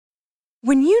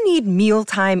When you need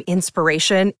mealtime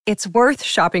inspiration, it's worth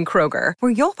shopping Kroger,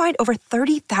 where you'll find over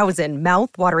 30,000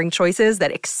 mouth-watering choices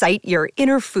that excite your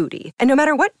inner foodie. And no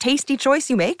matter what tasty choice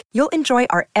you make, you'll enjoy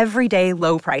our everyday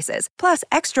low prices, plus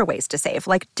extra ways to save,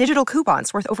 like digital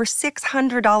coupons worth over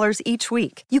 $600 each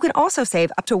week. You can also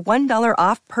save up to $1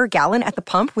 off per gallon at the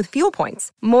pump with fuel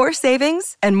points. More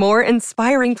savings and more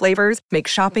inspiring flavors make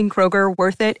shopping Kroger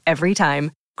worth it every time.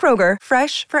 Kroger,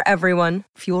 fresh for everyone.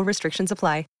 Fuel restrictions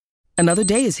apply. Another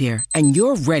day is here, and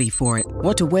you're ready for it.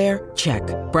 What to wear? Check.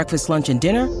 Breakfast, lunch, and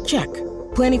dinner? Check.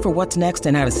 Planning for what's next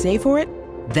and how to save for it?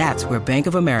 That's where Bank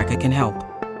of America can help.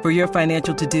 For your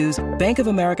financial to-dos, Bank of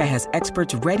America has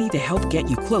experts ready to help get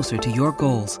you closer to your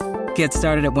goals. Get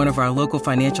started at one of our local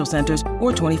financial centers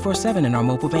or 24/7 in our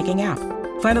mobile banking app.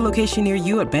 Find a location near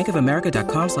you at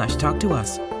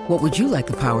bankofamerica.com/talktous. What would you like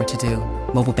the power to do?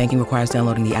 Mobile banking requires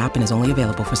downloading the app and is only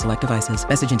available for select devices.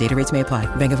 Message and data rates may apply.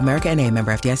 Bank of America N.A.,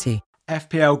 member FDIC.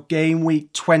 FPL Game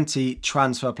Week 20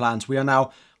 transfer plans. We are now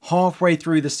halfway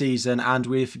through the season, and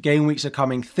with game weeks are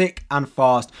coming thick and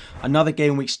fast. Another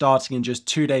game week starting in just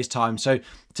 2 days' time. So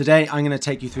today I'm going to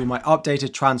take you through my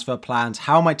updated transfer plans,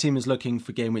 how my team is looking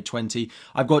for game week 20.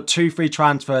 I've got 2 free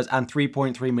transfers and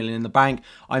 3.3 million in the bank.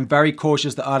 I'm very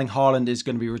cautious that Erling Haaland is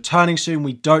going to be returning soon.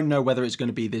 We don't know whether it's going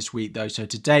to be this week though. So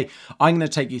today I'm going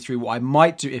to take you through what I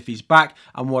might do if he's back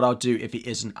and what I'll do if he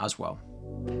isn't as well.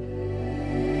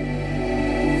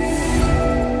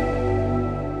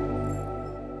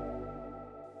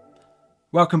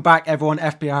 Welcome back everyone,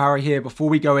 FPL Harry here. Before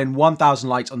we go in, 1,000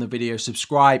 likes on the video,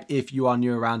 subscribe if you are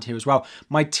new around here as well.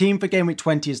 My team for Game Week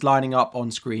 20 is lining up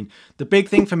on screen. The big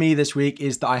thing for me this week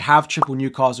is that I have triple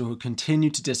Newcastle who continue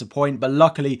to disappoint, but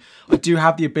luckily I do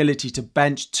have the ability to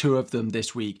bench 2 of them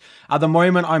this week. At the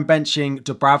moment I'm benching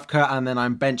Dubravka and then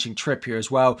I'm benching Trippier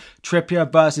as well. Trippier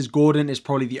versus Gordon is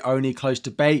probably the only close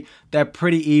debate. They're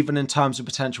pretty even in terms of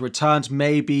potential returns.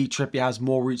 Maybe Trippier has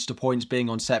more routes to points being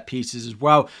on set pieces as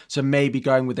well, so maybe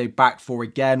going with a back 4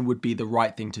 again would be the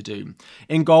right thing to do.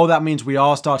 In goal, that means we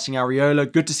are starting Areola.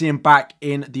 Good to see him back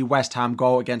in the West Ham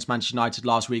goal against Manchester United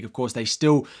last week. Of course, they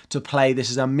still to play. This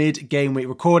is a mid-game week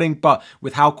recording, but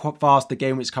with how fast the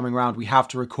game week's coming around, we have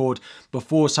to record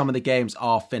before some of the games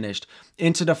are finished.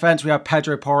 Into defence, we have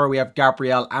Pedro Porro, we have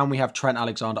Gabriel, and we have Trent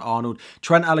Alexander-Arnold.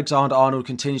 Trent Alexander-Arnold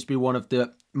continues to be one of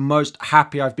the most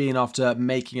happy I've been after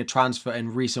making a transfer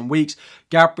in recent weeks.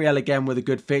 Gabriel again with a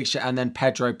good fixture, and then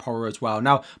Pedro Porro as well.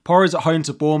 Now, Porro's at home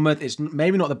to Bournemouth. It's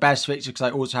maybe not the best fixture because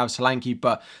I also have Solanke,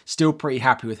 but still pretty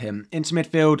happy with him. Into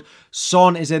midfield,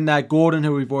 Son is in there, Gordon,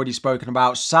 who we've already spoken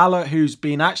about, Salah, who's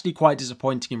been actually quite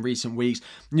disappointing in recent weeks,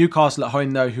 Newcastle at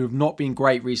home though, who have not been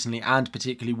great recently and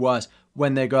particularly worse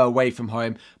when they go away from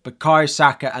home. Bukayo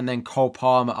Saka and then Cole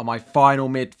Palmer are my final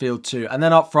midfield 2. And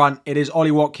then up front, it is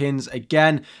Ollie Watkins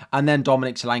again and then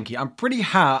Dominic Solanke. I'm pretty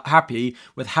happy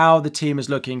with how the team is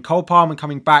looking. Cole Palmer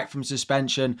coming back from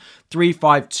suspension,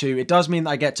 3-5-2. It does mean that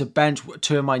I get to bench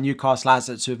 2 of my Newcastle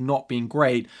assets who have not been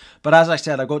great. But as I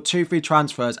said, I've got 2 free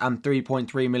transfers and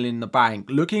 3.3 million in the bank.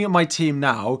 Looking at my team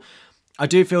now, I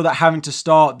do feel that having to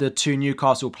start the 2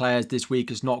 Newcastle players this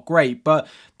week is not great. But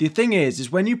the thing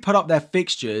is when you put up their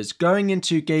fixtures, going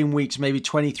into game weeks, maybe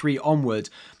 23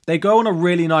 onwards, they go on a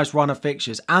really nice run of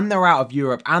fixtures and they're out of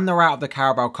Europe and they're out of the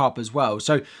Carabao Cup as well.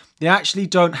 So they actually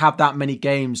don't have that many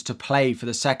games to play for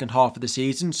the second half of the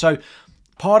season. So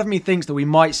part of me thinks that we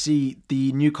might see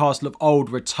the Newcastle of old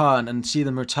return and see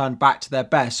them return back to their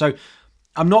best. So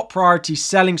I'm not priority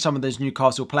selling some of those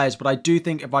Newcastle players, but I do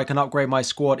think if I can upgrade my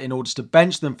squad in order to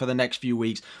bench them for the next few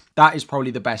weeks, that is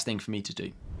probably the best thing for me to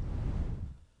do.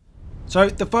 So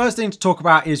the first thing to talk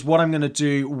about is what I'm going to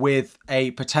do with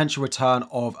a potential return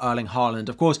of Erling Haaland.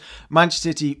 Of course,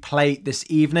 Manchester City play this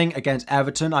evening against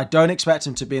Everton. I don't expect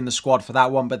him to be in the squad for that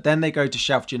one, but then they go to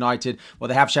Sheffield United. Well,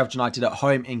 they have Sheffield United at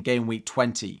home in game week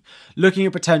 20. Looking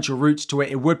at potential routes to it,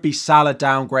 it would be Salah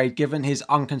downgrade given his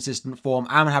inconsistent form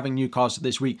and having Newcastle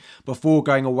this week before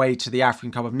going away to the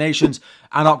African Cup of Nations,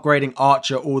 and upgrading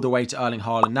Archer all the way to Erling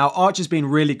Haaland. Now, Archer's been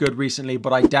really good recently,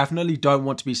 but I definitely don't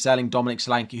want to be selling Dominic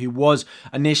Solanke, who was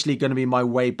initially going to be my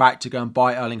way back to go and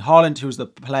buy Erling Haaland, who was the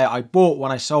player I bought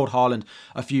when I sold Haaland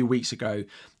a few weeks ago.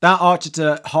 That Archer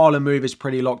to Haaland move is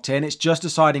pretty locked in. It's just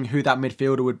deciding who that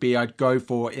midfielder would be I'd go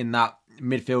for in that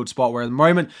midfield spot, where at the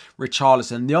moment,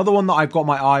 Richarlison. The other one that I've got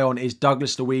my eye on is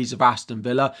Douglas Luiz of Aston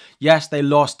Villa. Yes, they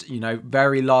lost,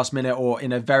 very last minute or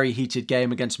in a very heated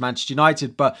game against Manchester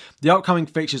United, but the upcoming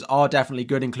fixtures are definitely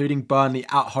good, including Burnley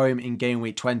at home in game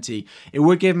week 20. It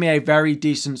would give me a very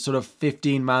decent sort of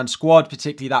 15-man squad,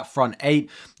 particularly that front 8,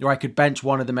 where I could bench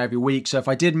one of them every week. So if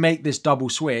I did make this double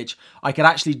switch, I could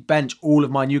actually bench all of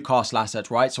my Newcastle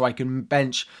assets, right? So I can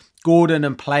bench Gordon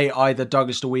and play either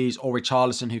Douglas Luiz or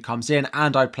Richarlison who comes in,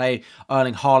 and I'd play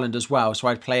Erling Haaland as well. So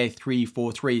I'd play a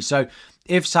 3-4-3. So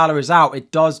if Salah is out,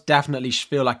 it does definitely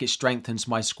feel like it strengthens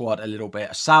my squad a little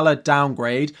bit. Salah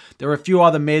downgrade. There are a few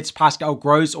other mids. Pascal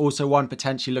Gross also one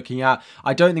potentially looking at.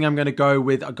 I don't think I'm going to go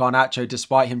with a Garnacho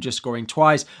despite him just scoring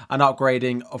twice and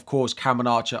upgrading, of course, Cameron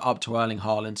Archer up to Erling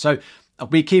Haaland. So I'll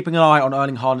be keeping an eye on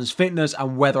Erling Haaland's fitness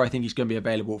and whether I think he's going to be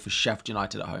available for Sheffield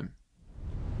United at home.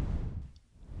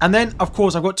 And then, of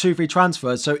course, I've got 2 free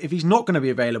transfers. So if he's not going to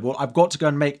be available, I've got to go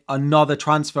and make another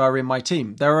transfer in my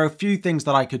team. There are a few things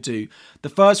that I could do. The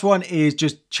first one is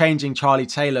just changing Charlie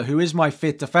Taylor, who is my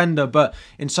 5th defender. But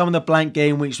in some of the blank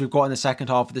game weeks we've got in the second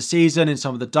half of the season, in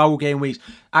some of the double game weeks,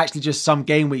 actually just some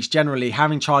game weeks generally,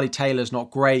 having Charlie Taylor is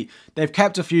not great. They've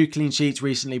kept a few clean sheets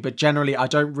recently, but generally I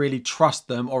don't really trust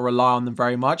them or rely on them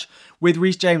very much. With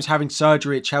Reece James having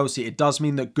surgery at Chelsea, it does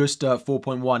mean that Gusto at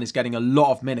 4.1 is getting a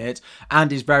lot of minutes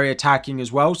and is very attacking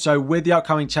as well. So with the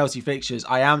upcoming Chelsea fixtures,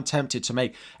 I am tempted to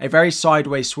make a very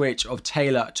sideways switch of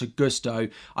Taylor to Gusto.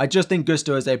 I just think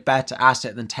Gusto is a better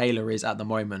asset than Taylor is at the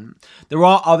moment. There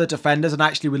are other defenders, and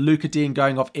actually with Luca Dean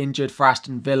going off injured for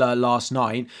Aston Villa last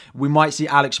night, we might see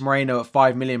Alex Moreno at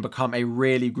 5 million become a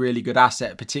really, really good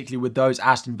asset, particularly with those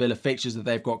Aston Villa fixtures that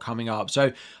they've got coming up.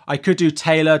 So I could do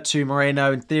Taylor to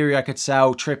Moreno. In theory, I could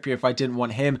sell Trippier if I didn't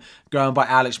want him, go and buy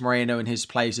Alex Moreno in his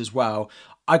place as well.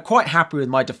 I'm quite happy with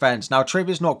my defence. Now,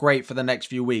 Trippier's not great for the next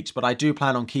few weeks, but I do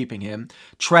plan on keeping him.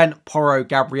 Trent, Porro,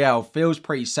 Gabriel feels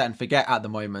pretty set and forget at the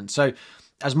moment. So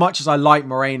as much as I like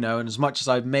Moreno and as much as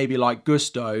I maybe like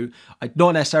Gusto, I'm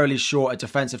not necessarily sure a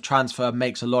defensive transfer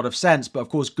makes a lot of sense, but of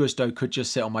course Gusto could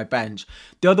just sit on my bench.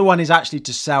 The other one is actually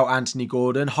to sell Anthony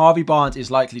Gordon. Harvey Barnes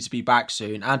is likely to be back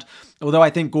soon, and although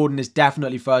I think Gordon is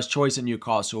definitely first choice at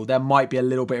Newcastle, there might be a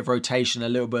little bit of rotation, a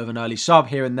little bit of an early sub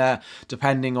here and there,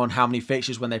 depending on how many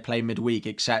fixtures when they play midweek,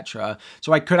 etc.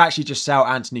 So I could actually just sell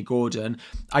Anthony Gordon.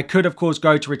 I could, of course,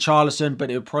 go to Richarlison, but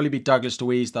it would probably be Douglas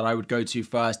Luiz that I would go to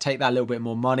first, take that little bit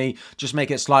more money, just make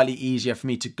it slightly easier for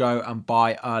me to go and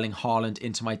buy Erling Haaland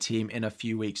into my team in a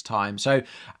few weeks' time. So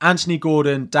Anthony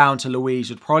Gordon down to Luiz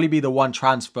would probably be the one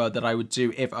transfer that I would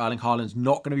do if Erling Haaland's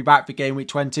not going to be back for game week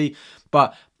 20.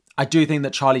 But I do think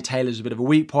that Charlie Taylor is a bit of a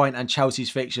weak point, and Chelsea's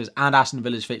fixtures and Aston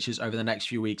Villa's fixtures over the next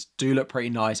few weeks do look pretty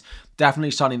nice.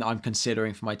 Definitely something that I'm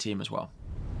considering for my team as well.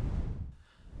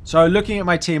 So looking at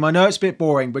my team, I know it's a bit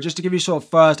boring, but just to give you sort of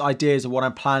first ideas of what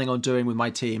I'm planning on doing with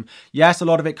my team. Yes, a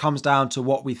lot of it comes down to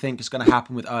what we think is going to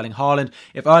happen with Erling Haaland.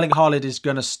 If Erling Haaland is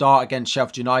going to start against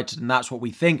Sheffield United and that's what we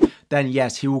think, then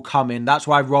yes, he will come in. That's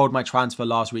why I rolled my transfer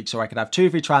last week, so I could have 2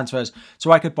 free transfers,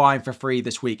 so I could buy him for free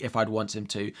this week if I'd want him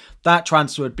to. That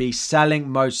transfer would be selling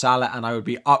Mo Salah, and I would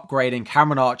be upgrading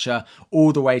Cameron Archer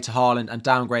all the way to Haaland and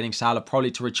downgrading Salah probably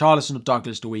to Richarlison or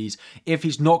Douglas Luiz. If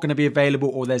he's not going to be available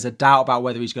or there's a doubt about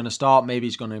whether he's going to start, maybe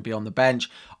he's going to be on the bench,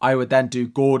 I would then do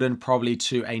Gordon probably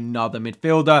to another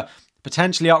midfielder.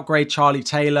 Potentially upgrade Charlie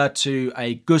Taylor to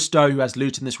a Gusto who has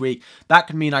Luton this week. That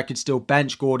could mean I could still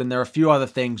bench Gordon. There are a few other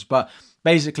things, but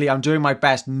basically I'm doing my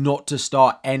best not to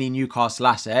start any Newcastle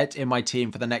asset in my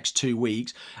team for the next 2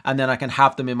 weeks, and then I can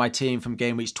have them in my team from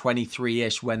game weeks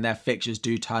 23-ish when their fixtures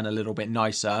do turn a little bit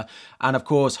nicer. And of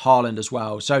course Haaland as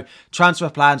well. So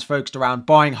transfer plans focused around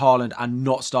buying Haaland and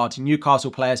not starting Newcastle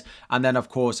players. And then of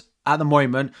course at the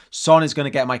moment, Son is going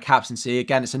to get my captaincy.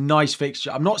 Again, it's a nice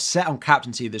fixture. I'm not set on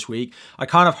captaincy this week. I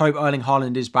kind of hope Erling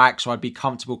Haaland is back so I'd be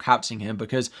comfortable captaining him,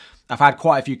 because I've had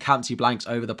quite a few captaincy blanks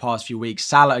over the past few weeks.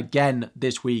 Salah again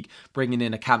this week bringing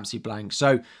in a captaincy blank.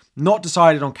 So not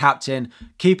decided on captain.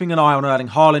 Keeping an eye on Erling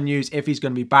Haaland news. If he's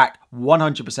going to be back,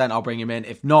 100% I'll bring him in.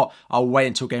 If not, I'll wait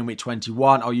until game week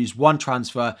 21. I'll use one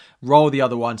transfer, roll the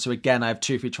other one. So again, I have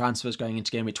 2 free transfers going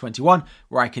into game week 21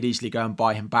 where I could easily go and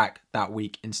buy him back that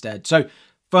week instead. So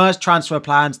first transfer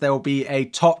plans, there will be a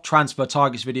top transfer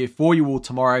targets video for you all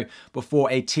tomorrow before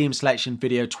a team selection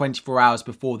video 24 hours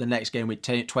before the next game week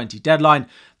 20 deadline.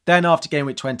 Then after game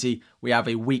week 20, we have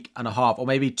a week and a half or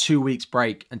maybe 2 weeks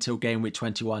break until game week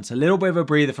 21. So a little bit of a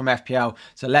breather from FPL.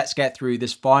 So let's get through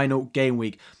this final game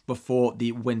week before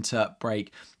the winter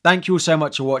break. Thank you all so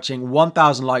much for watching.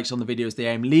 1,000 likes on the video is the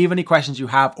aim. Leave any questions you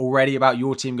have already about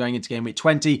your team going into game week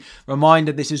 20.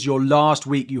 Reminder, this is your last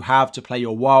week you have to play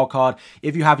your wildcard.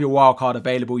 If you have your wildcard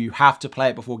available, you have to play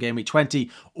it before game week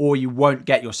 20 or you won't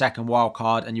get your second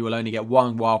wildcard and you will only get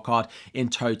 1 wildcard in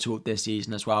total this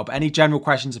season as well. But any general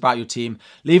questions about your team,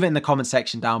 leave it in the comment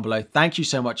section down below. Thank you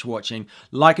so much for watching.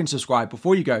 Like and subscribe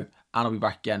before you go, and I'll be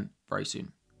back again very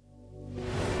soon.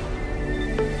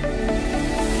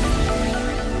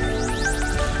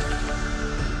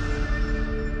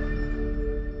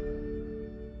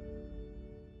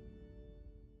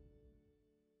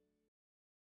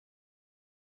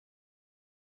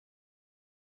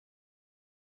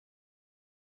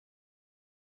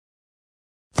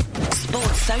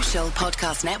 Social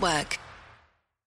Podcast Network.